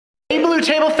Blue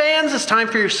Table fans, it's time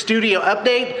for your studio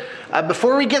update.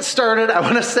 Before we get started, I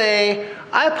want to say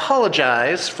I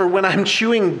apologize for when I'm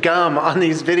chewing gum on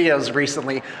these videos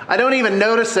recently. I don't even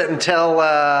notice it until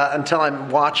I'm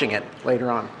watching it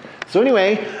later on. So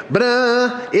anyway,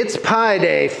 it's pie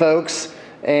day, folks,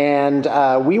 and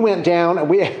we went down.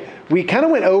 We kind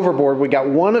of went overboard. We got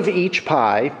one of each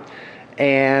pie,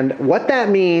 and what that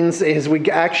means is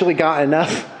we actually got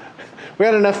enough. We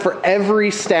got enough for every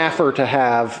staffer to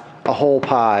have a whole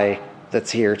pie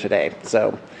that's here today.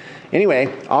 So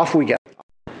anyway, off we go.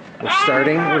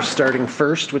 We're starting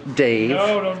first with Dave.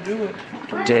 No, don't do it.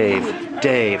 Dave.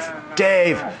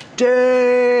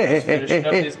 Finishing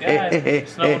up these guys.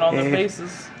 Snowing on their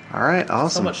faces. All right,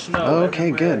 awesome. So much snow. Okay,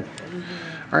 good.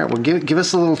 All right, well, give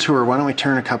us a little tour. Why don't we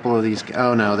turn a couple of these?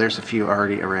 Oh no, there's a few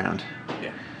already around.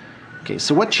 Yeah. Okay,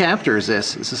 so what chapter is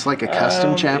this? Is this like a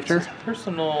custom chapter? It's a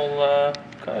personal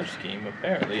color scheme,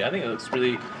 apparently. I think it looks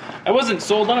really... I wasn't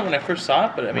sold on it when I first saw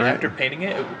it, but I mean, after painting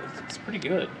it, it's pretty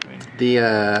good. I mean,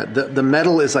 the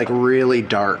metal is like really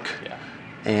dark. Yeah.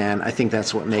 And I think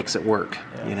that's what makes it work,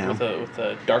 yeah, you know? With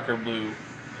the darker blue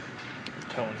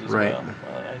tones as well.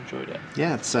 I enjoyed it.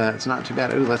 Yeah, it's not too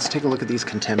bad. Ooh, let's take a look at these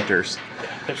Contemptors.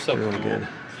 Yeah, they're so really cool. good.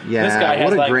 Yeah, this guy has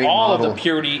what a like great all model. of the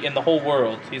purity in the whole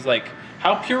world. He's like,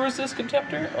 how pure is this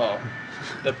Contemptor? Oh,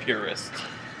 the purest.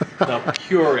 The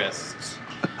purest.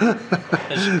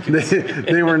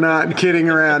 they were not kidding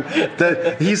around.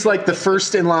 He's like the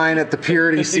first in line at the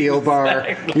purity seal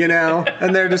bar, you know?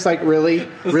 And they're just like, really?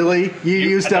 You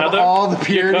used up all the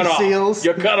purity seals?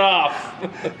 You're cut off.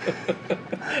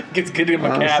 Gets getting him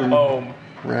a cab home.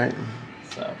 Right.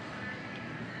 So.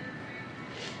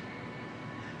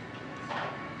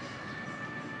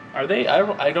 Are they?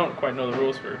 I don't quite know the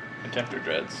rules for Contemptor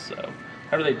dreads, so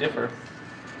how do they differ?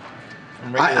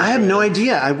 I have no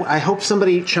idea. I hope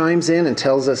somebody chimes in and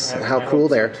tells us how cool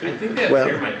they are. I think they have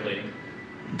thermite plating.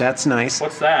 That's nice.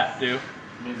 What's that, dude? It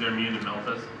means they're immune to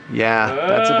Melphus. Yeah,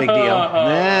 that's a big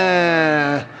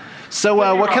deal. So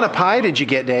what kind of pie did you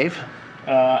get, Dave?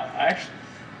 Actually...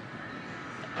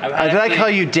 Did I call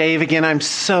you Dave again? I'm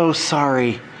so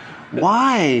sorry.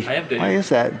 Why? I am Dave. Why is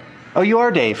that? Oh, you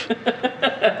are Dave.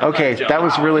 Okay, that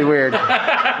was really weird.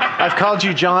 I've called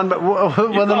you John, but well,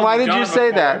 then why did you say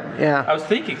that? Yeah. I was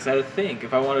thinking, because I had to think.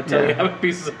 If I want to tell you how many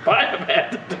pieces of pie I've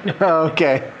had. Oh,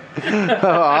 okay. Oh,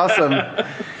 awesome.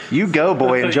 You go,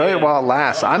 boy. Enjoy it while it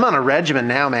lasts. I'm on a regimen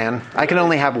now, man. I can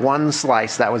only have one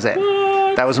slice. That was it.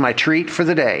 What? That was my treat for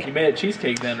the day. You made a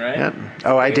cheesecake then, right? Yep.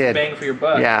 Oh, I did. Bang for your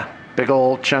buck. Yeah. Big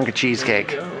old chunk of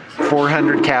cheesecake.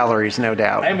 400 calories, no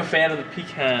doubt. I'm a fan of the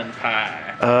pecan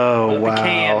pie. Oh, wow.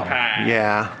 Pecan pie.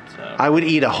 Yeah. So, I would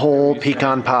eat a whole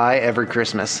pecan pie every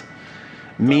Christmas.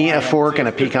 Me, a fork, and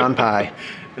a pecan pie.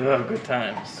 Oh, good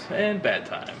times. And bad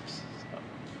times. So,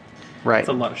 right. It's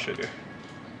a lot of sugar.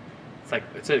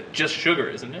 It's just sugar,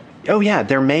 isn't it? Oh, yeah.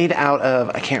 They're made out of,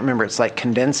 I can't remember. It's like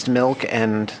condensed milk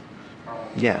and,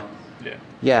 yeah. Yeah.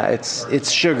 Yeah, it's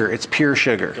sugar. It's pure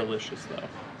sugar. Delicious, though.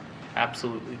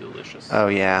 Absolutely delicious. Oh,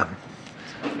 yeah.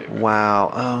 Wow.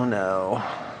 Oh, no.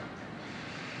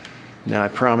 No, I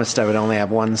promised I would only have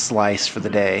one slice for the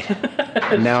day.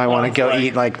 And now I want to go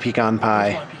eat like pecan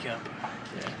pie. Pecan pie.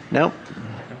 Yeah. Nope.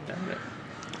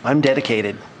 I'm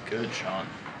dedicated. Good, Shawn.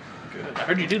 Good. I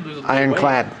heard you did lose a little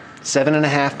Ironclad.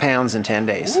 7.5 pounds in 10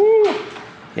 days. Woo!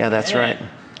 Yeah, that's right.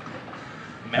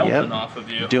 Melting off of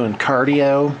you. Doing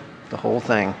cardio, the whole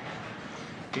thing.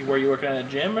 Were you working at a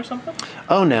gym or something?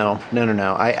 Oh, no.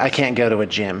 I can't go to a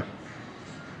gym.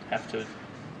 Have to.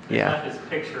 Yeah. This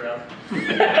picture up. This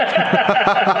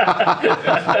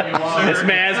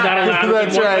man's not allowed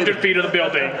within 100 feet of the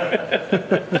building.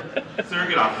 Sir,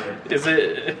 get off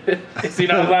there. Is he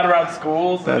not allowed around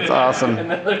schools? That's awesome.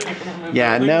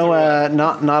 Yeah, no,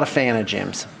 not a fan of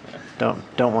gyms.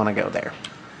 Don't want to go there.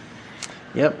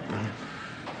 Yep.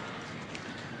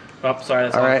 Oh, sorry,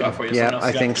 that's all right. Off for you. Yeah,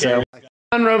 I think so.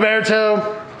 Come on,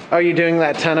 Roberto. Are you doing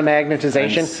that ton of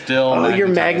magnetization? I'm still Oh, you're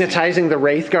magnetizing the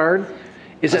Wraith Guard?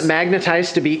 Is it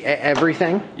magnetized to be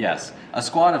everything? Yes. A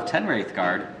squad of 10 Wraith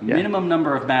Guard, minimum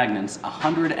number of magnets,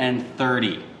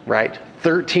 130. Right.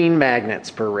 13 magnets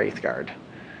per Wraith Guard.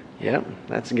 Yep,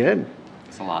 that's good.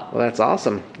 That's a lot. Well, that's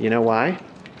awesome. You know why?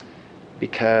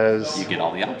 Because... You get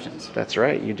all the options. That's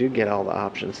right. You do get all the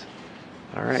options.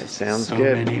 All right, sounds so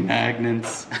good. So many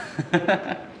magnets.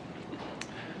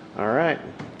 All right.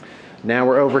 Now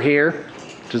we're over here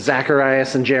to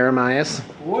Zacharias and Jeremias.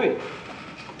 Boy.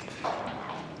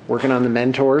 Working on the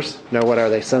Mentors. No, what are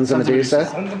they? Sons of Medusa?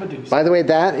 Sons of Medusa. By the way,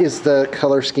 that is the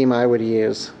color scheme I would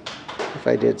use if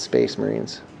I did Space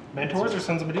Marines. Mentors or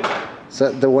Sons of Medusa?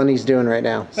 So the one he's doing right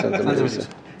now, Sons of Medusa.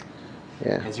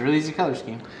 Yeah. It's a really easy color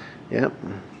scheme. Yep.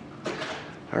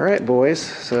 All right, boys.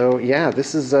 So yeah,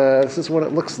 this is what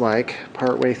it looks like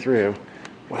partway through.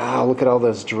 Wow, look at all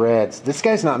those dreads. This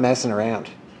guy's not messing around.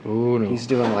 Oh no. He's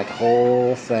doing like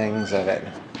whole things of it.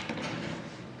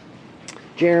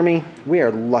 Jeremy, we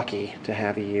are lucky to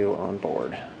have you on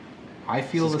board. I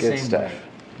feel the good same stuff. way,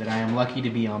 that I am lucky to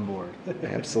be on board.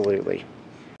 Absolutely.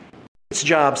 It's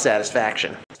job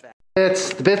satisfaction.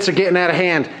 The bits are getting out of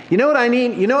hand. You know what I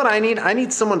need? You know what I need? I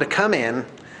need someone to come in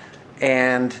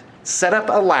and set up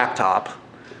a laptop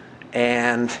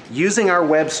and using our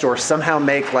web store somehow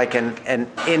make like an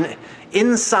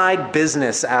inside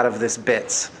business out of this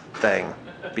bits thing,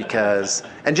 because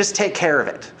and just take care of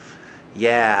it.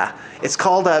 Yeah, it's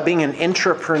called being an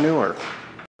intrapreneur.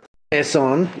 It's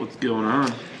on. What's going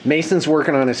on? Mason's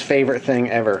working on his favorite thing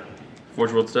ever.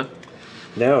 Forge World stuff?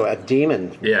 No, a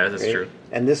demon. Yeah, that's true.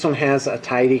 And this one has a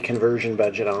tidy conversion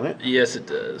budget on it. Yes, it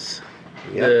does.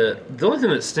 Yep. The only thing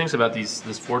that stinks about this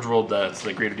Forge World, it's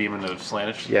the Greater Demon of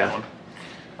Slanish. Yeah. That one.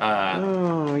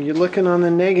 Oh, you're looking on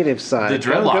the negative side. The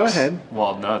dreadlocks. Go ahead.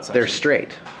 Well, no, it's They're actually,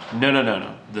 straight.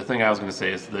 No. The thing I was going to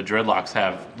say is the dreadlocks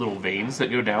have little veins that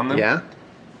go down them. Yeah.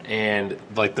 And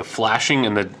like the flashing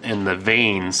and the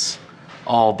veins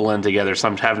all blend together. So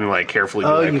I'm having to like carefully.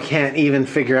 Oh, be like, you can't even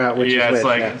figure out which is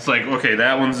which. It's like okay,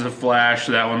 that one's a flash,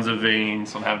 that one's a vein.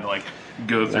 So I'm having to like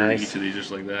go through Nice. each of these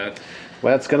just like that.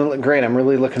 Well, it's going to look great. I'm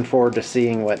really looking forward to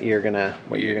seeing what you're gonna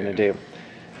do.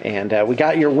 And we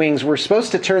got your wings. We're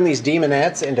supposed to turn these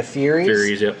demonettes into furies.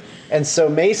 Furies, yep. And so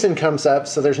Mason comes up,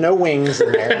 so there's no wings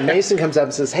in there. And Mason comes up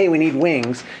and says, hey, we need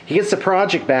wings. He gets the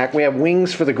project back. We have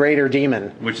wings for the greater demon.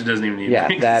 Which it doesn't even need. Yeah,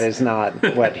 wings. that is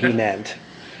not what he meant.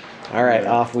 All right,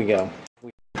 off we go.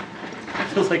 It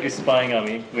feels like you're spying on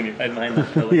me when you're hiding behind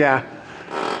that pillar. Yeah.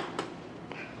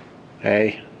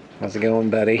 Hey, how's it going,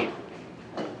 buddy?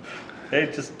 Hey,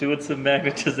 just doing some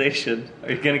magnetization.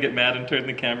 Are you gonna get mad and turn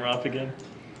the camera off again?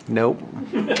 Nope.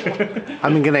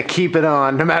 I'm going to keep it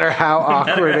on no matter how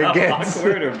awkward it gets.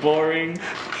 Awkward or boring.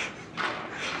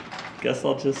 Guess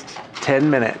I'll just 10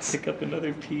 minutes. pick up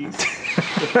another piece.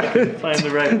 If I can find the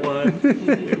right one.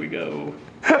 Here we go.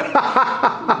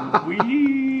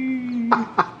 Whee!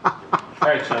 All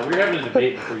right, Shawn, we were having a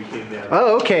debate before you came down.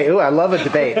 Oh, okay. Ooh, I love a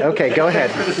debate. Okay, go ahead.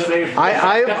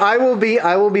 I will be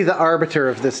the arbiter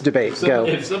of this debate. So Go.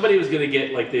 if somebody was gonna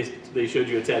get like they showed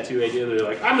you a tattoo idea, they're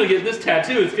like, I'm gonna get this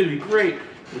tattoo. It's gonna be great.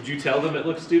 Would you tell them it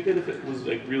looks stupid if it was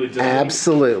like really just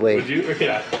Absolutely. Would you?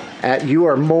 Yeah. You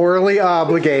are morally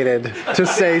obligated to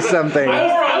say something.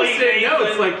 I would say no.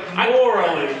 It's like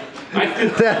morally. I feel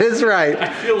That is right.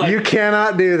 I feel like you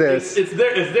cannot do this. it's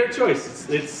their choice.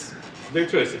 It's their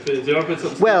choice. If they don't put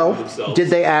something Well, for themselves. did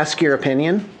they ask your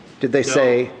opinion? Did they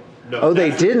say? No, Oh, they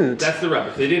that's didn't. That's the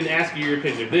rub. They didn't ask you your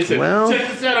opinion. They said, Well- check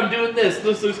this out, I'm doing this.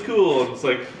 This looks cool. And it's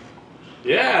like,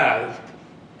 yeah.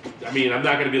 I mean, I'm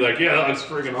not going to be like, yeah, that looks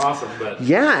friggin' awesome, but...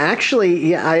 Yeah,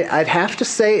 actually, yeah, I'd have to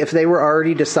say if they were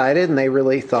already decided and they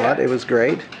really thought Yeah. it was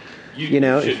great, You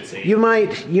shouldn't say you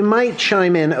might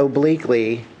chime in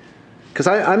obliquely, because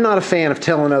I'm not a fan of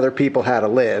telling other people how to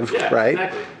live, Yeah, right?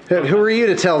 exactly. Who are you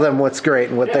to tell them what's great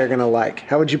and what Yeah. they're going to like?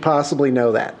 How would you possibly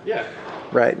know that? Yeah.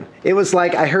 Right. It was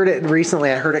like, I heard it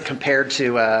recently, I heard it compared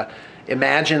to,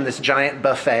 imagine this giant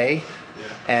buffet,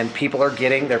 and people are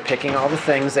they're picking all the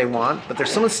things they want, but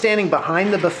there's someone standing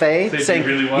behind the buffet Say, saying, "Do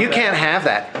you really want you that?" can't have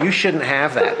that. You shouldn't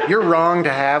have that. You're wrong to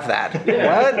have that.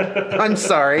 What? I'm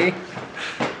sorry.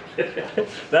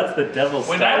 That's the devil's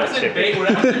When I was in basic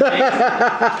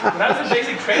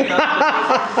training,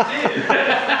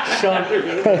 Shawn,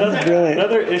 That's brilliant.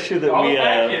 another issue that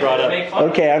we brought up.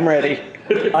 Okay, I'm ready.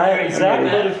 Zach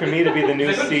voted for me to be the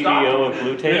new CEO of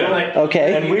Blue Table.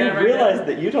 Okay. And we realized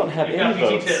that you don't have any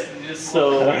votes.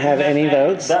 So I don't have any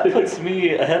votes. that puts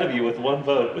me ahead of you with one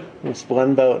vote. It's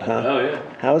one vote, huh? Oh, yeah.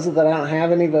 How is it that I don't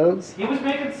have any votes? He was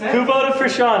making sense. Who voted for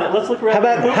Shawn? Let's look around. How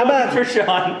about- Who voted for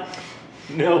Shawn?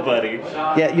 Nobody.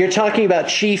 Yeah, you're talking about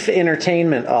Chief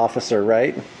Entertainment Officer,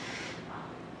 right?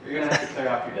 You're going to have to clear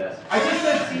off your desk. I just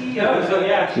said CEO, so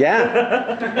yeah.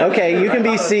 Yeah. Okay, you can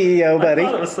be CEO, buddy. I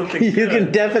thought it was something You good.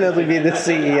 can definitely be the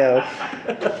CEO.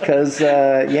 Because,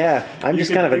 yeah, I'm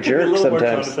just kind of a You could be jerk a little more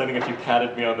sometimes. condescending if you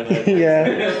patted me on the head.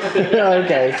 Yeah.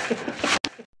 Okay.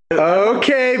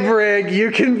 Okay, Brig,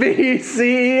 you can be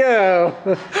CEO.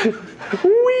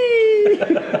 Whee!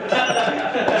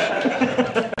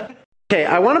 Okay,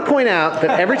 I want to point out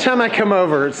that every time I come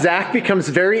over, Zach becomes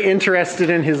very interested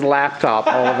in his laptop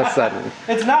all of a sudden.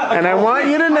 It's not. And I want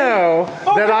you to know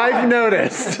that I've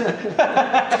noticed.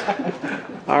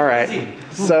 All right.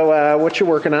 So, what you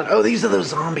working on? Oh, these are those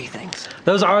zombie things.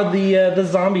 Those are the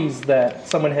zombies that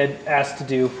someone had asked to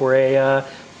do for a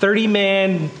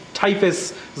 30-man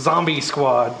typhus zombie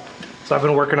squad. So I've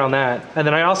been working on that. And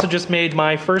then I also just made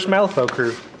my first Malifaux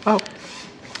crew. Oh,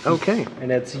 okay.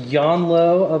 And it's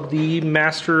Yonlo of the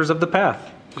Masters of the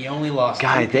Path. He only lost.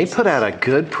 Guy, they put out a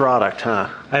good product, huh?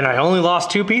 And I only lost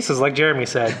 2 pieces, like Jeremy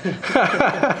said.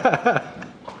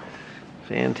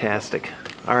 Fantastic.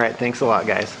 All right, thanks a lot,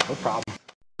 guys. No problem.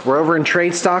 We're over in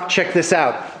trade stock. Check this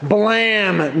out.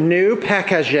 Blam! New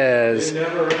packages.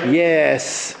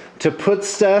 Yes. To put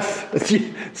stuff.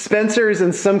 Spencer's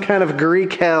in some kind of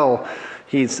Greek hell.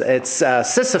 It's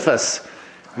Sisyphus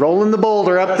rolling the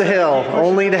boulder up the hill,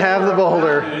 only to have the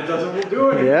boulder. It doesn't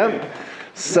do anything. Yep.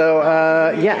 So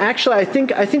yeah, actually, I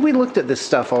think we looked at this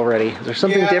stuff already. Is there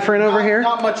something different over here?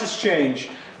 Not much has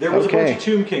changed. There was a bunch of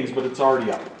Tomb Kings, but it's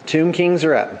already up. Tomb Kings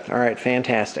are up. All right,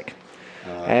 fantastic.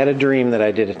 I had a dream that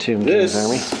I did a Tomb Kings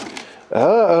army.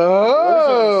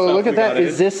 Oh, look at that.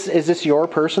 Is this your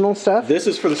personal stuff? This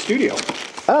is for the studio.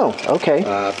 Oh, okay.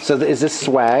 So is this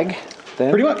swag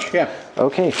then? Pretty much, yeah.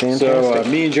 Okay, fantastic. So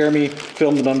me and Jeremy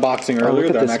filmed an unboxing earlier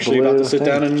that I'm actually about to sit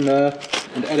down and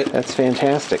edit. That's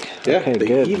fantastic. Yeah, okay, they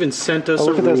good. even sent us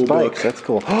look a at those rule bikes. book. That's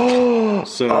cool.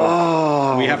 So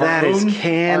we have our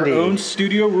own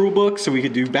studio rule book, so we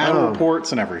could do battle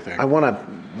reports and everything. I want to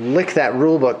lick that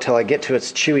rule book till I get to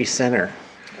its chewy center.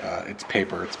 It's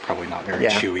paper. It's probably not very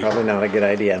chewy. Probably not a good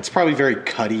idea. It's probably very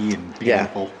cutty and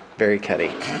beautiful. Yeah, very cutty.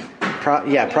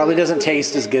 Probably doesn't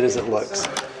taste as good as it looks.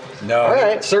 No, all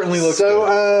right. It certainly looks good.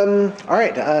 So, all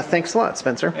right. Thanks a lot,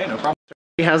 Spencer. Hey, no problem.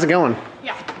 How's it going?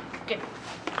 Yeah, good.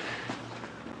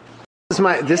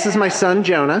 This is my son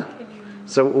Jonah.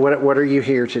 So what are you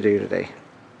here to do today?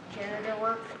 Janitor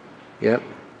work. Yep,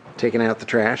 taking out the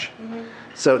trash.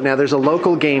 So now there's a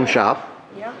local game shop,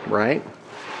 right?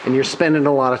 And you're spending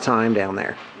a lot of time down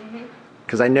there.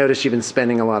 Because I noticed you've been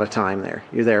spending a lot of time there.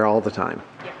 You're there all the time.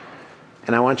 Yeah.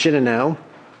 And I want you to know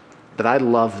that I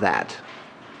love that.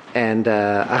 And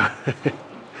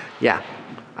yeah,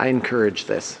 I encourage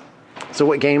this. So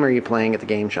what game are you playing at the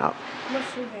game shop?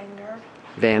 Mostly Vanguard.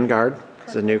 Vanguard?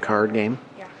 It's a new card game?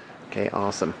 Yeah. Okay,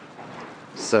 awesome.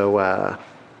 So,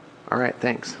 all right,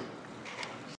 thanks.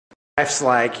 Wife's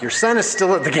like, your son is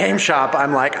still at the game shop.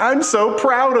 I'm like, I'm so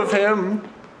proud of him.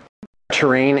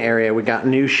 Terrain area, we got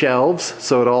new shelves,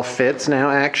 so it all fits now,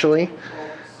 actually.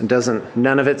 It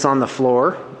none of it's on the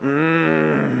floor.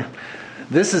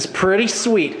 This is pretty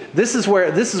sweet. This is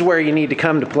where you need to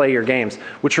come to play your games.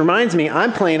 Which reminds me,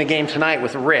 I'm playing a game tonight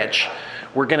with Rich.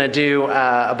 We're gonna do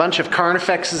a bunch of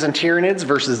Carnifexes and Tyranids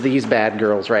versus these bad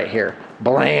girls right here.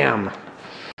 Blam!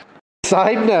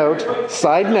 Side note,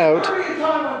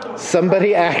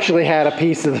 somebody actually had a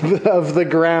piece of the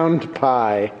ground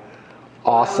pie.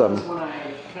 Awesome.